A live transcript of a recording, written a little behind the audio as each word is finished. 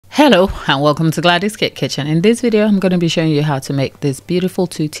Hello and welcome to Gladys Cake Kitchen. In this video I'm going to be showing you how to make this beautiful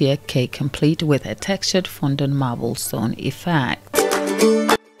two-tier cake complete with a textured fondant marble stone effect.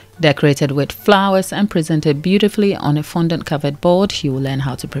 Decorated with flowers and presented beautifully on a fondant covered board, you will learn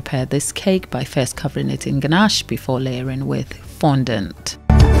how to prepare this cake by first covering it in ganache before layering with fondant.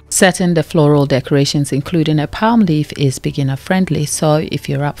 Setting the floral decorations including a palm leaf is beginner friendly, so if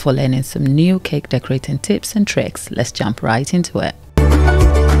you're up for learning some new cake decorating tips and tricks, let's jump right into it.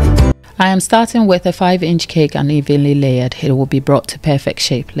 I am starting with a 5-inch cake unevenly layered. It will be brought to perfect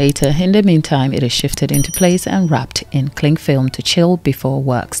shape later. In the meantime, it is shifted into place and wrapped in cling film to chill before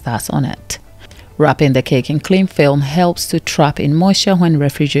work starts on it. Wrapping the cake in cling film helps to trap in moisture when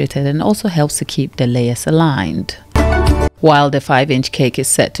refrigerated and also helps to keep the layers aligned. While the 5-inch cake is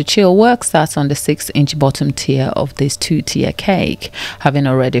set to chill, work starts on the 6-inch bottom tier of this two-tier cake. Having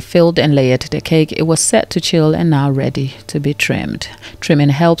already filled and layered the cake, it was set to chill and now ready to be trimmed. Trimming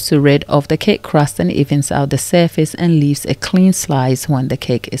helps to rid of the cake crust and evens out the surface and leaves a clean slice when the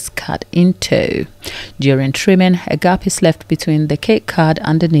cake is cut into. During trimming, a gap is left between the cake card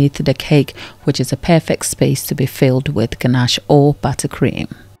underneath the cake, which is a perfect space to be filled with ganache or buttercream.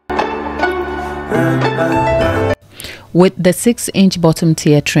 With the 6-inch bottom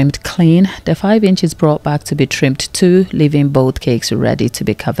tier trimmed clean, the 5-inch is brought back to be trimmed too, leaving both cakes ready to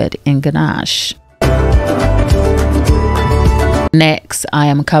be covered in ganache. Next, I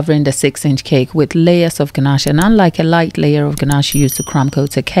am covering the 6-inch cake with layers of ganache, and unlike a light layer of ganache used to crumb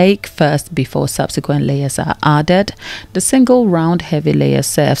coat a cake first before subsequent layers are added, the single round heavy layer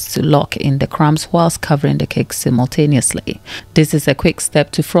serves to lock in the crumbs whilst covering the cake simultaneously. This is a quick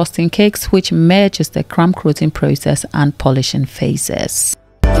step to frosting cakes which merges the crumb coating process and polishing phases.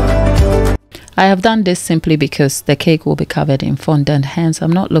 I have done this simply because the cake will be covered in fondant, hence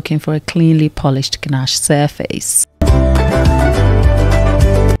I'm not looking for a cleanly polished ganache surface.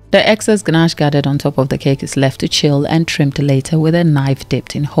 The excess ganache gathered on top of the cake is left to chill and trimmed later with a knife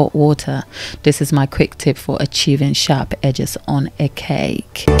dipped in hot water. This is my quick tip for achieving sharp edges on a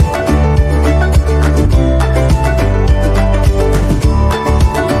cake.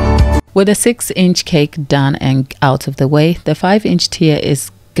 With a 6-inch cake done and out of the way, the 5-inch tier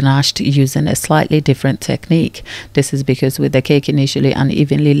is ganached using a slightly different technique. This is because with the cake initially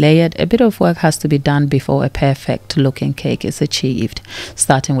unevenly layered, a bit of work has to be done before a perfect looking cake is achieved.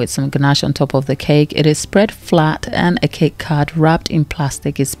 Starting with some ganache on top of the cake, it is spread flat and a cake card wrapped in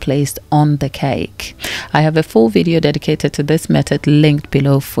plastic is placed on the cake. I have a full video dedicated to this method linked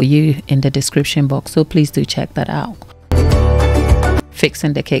below for you in the description box, so please do check that out.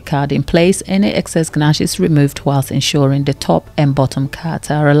 Fixing the cake card in place, any excess ganache is removed whilst ensuring the top and bottom cards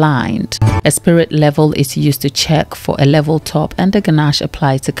are aligned. A spirit level is used to check for a level top and the ganache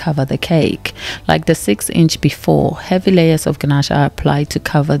applied to cover the cake. Like the 6-inch before, heavy layers of ganache are applied to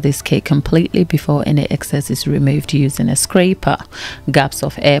cover this cake completely before any excess is removed using a scraper. Gaps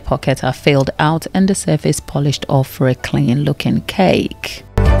of air pocket are filled out and the surface polished off for a clean looking cake.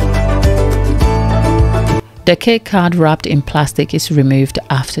 The cake card wrapped in plastic is removed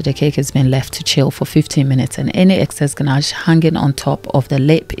after the cake has been left to chill for 15 minutes and any excess ganache hanging on top of the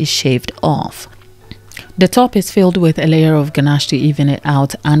lip is shaved off. The top is filled with a layer of ganache to even it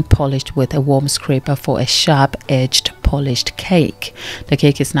out and polished with a warm scraper for a sharp-edged polished cake. The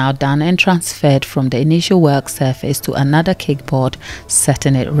cake is now done and transferred from the initial work surface to another cake board,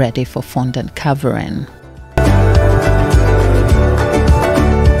 setting it ready for fondant covering.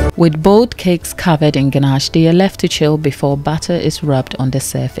 With both cakes covered in ganache, they are left to chill before butter is rubbed on the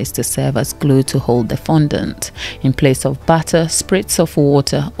surface to serve as glue to hold the fondant. In place of butter, spritz of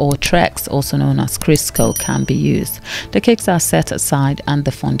water or Trex, also known as Crisco, can be used. The cakes are set aside and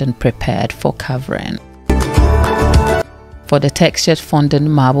the fondant prepared for covering. For the textured fondant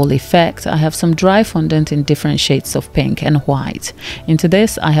marble effect, I have some dry fondant in different shades of pink and white. Into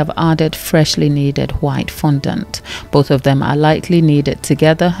this, I have added freshly kneaded white fondant. Both of them are lightly kneaded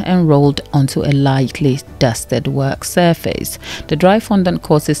together and rolled onto a lightly dusted work surface. The dry fondant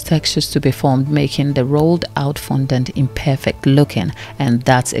causes textures to be formed, making the rolled out fondant imperfect looking, and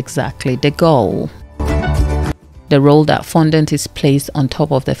that's exactly the goal. The rolled out fondant is placed on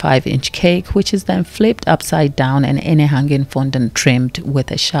top of the 5-inch cake, which is then flipped upside down and any hanging fondant trimmed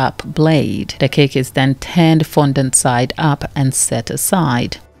with a sharp blade. The cake is then turned fondant side up and set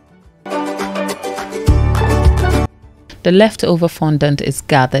aside. The leftover fondant is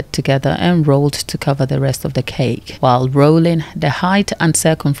gathered together and rolled to cover the rest of the cake. While rolling, the height and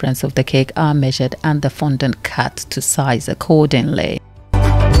circumference of the cake are measured and the fondant cut to size accordingly.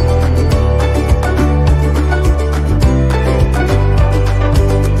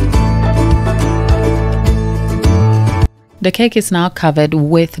 The cake is now covered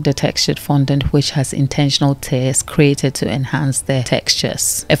with the textured fondant, which has intentional tears created to enhance their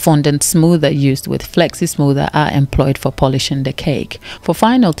textures. A fondant smoother used with flexi smoother are employed for polishing the cake. For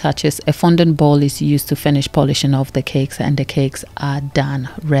final touches, a fondant ball is used to finish polishing of the cakes, and the cakes are done,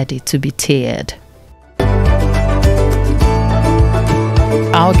 ready to be tiered.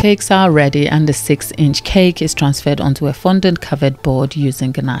 Our cakes are ready, and the 6-inch cake is transferred onto a fondant covered board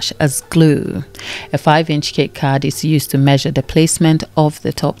using ganache as glue. A 5-inch cake card is used to measure the placement of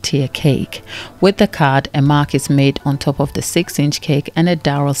the top tier cake. With the card, a mark is made on top of the 6-inch cake and a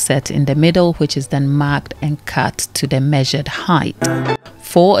dowel set in the middle, which is then marked and cut to the measured height.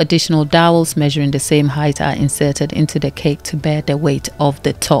 4 additional dowels measuring the same height are inserted into the cake to bear the weight of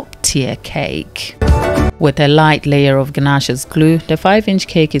the top tier cake. With a light layer of ganache's glue, the 5-inch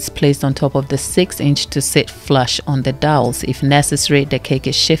cake is placed on top of the 6-inch to sit flush on the dowels. If necessary, the cake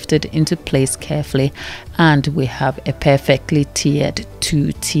is shifted into place carefully, and we have a perfectly tiered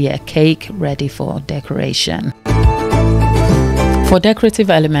 2-tier cake ready for decoration. For decorative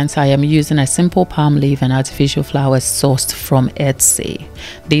elements, I am using a simple palm leaf and artificial flowers sourced from Etsy.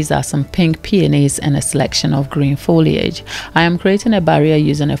 These are some pink peonies and a selection of green foliage. I am creating a barrier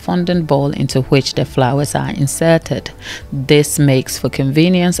using a fondant ball into which the flowers are inserted. This makes for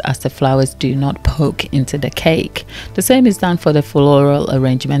convenience as the flowers do not poke into the cake. The same is done for the floral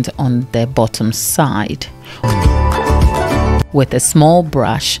arrangement on the bottom side. With a small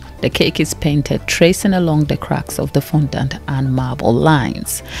brush, the cake is painted, tracing along the cracks of the fondant and marble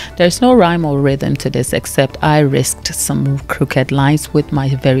lines. There is no rhyme or rhythm to this, except I risked some crooked lines with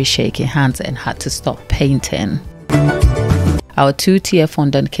my very shaky hands and had to stop painting. Our 2-tier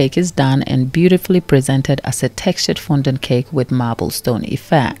fondant cake is done and beautifully presented as a textured fondant cake with marble stone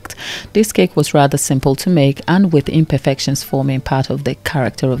effect. This cake was rather simple to make, and with imperfections forming part of the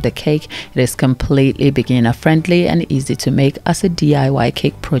character of the cake, it is completely beginner friendly and easy to make as a DIY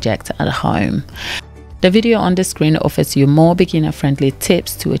cake project at home. The video on the screen offers you more beginner-friendly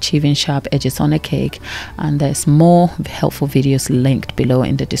tips to achieving sharp edges on a cake, and there's more helpful videos linked below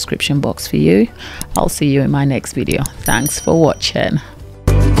in the description box for you. I'll see you in my next video. Thanks for watching.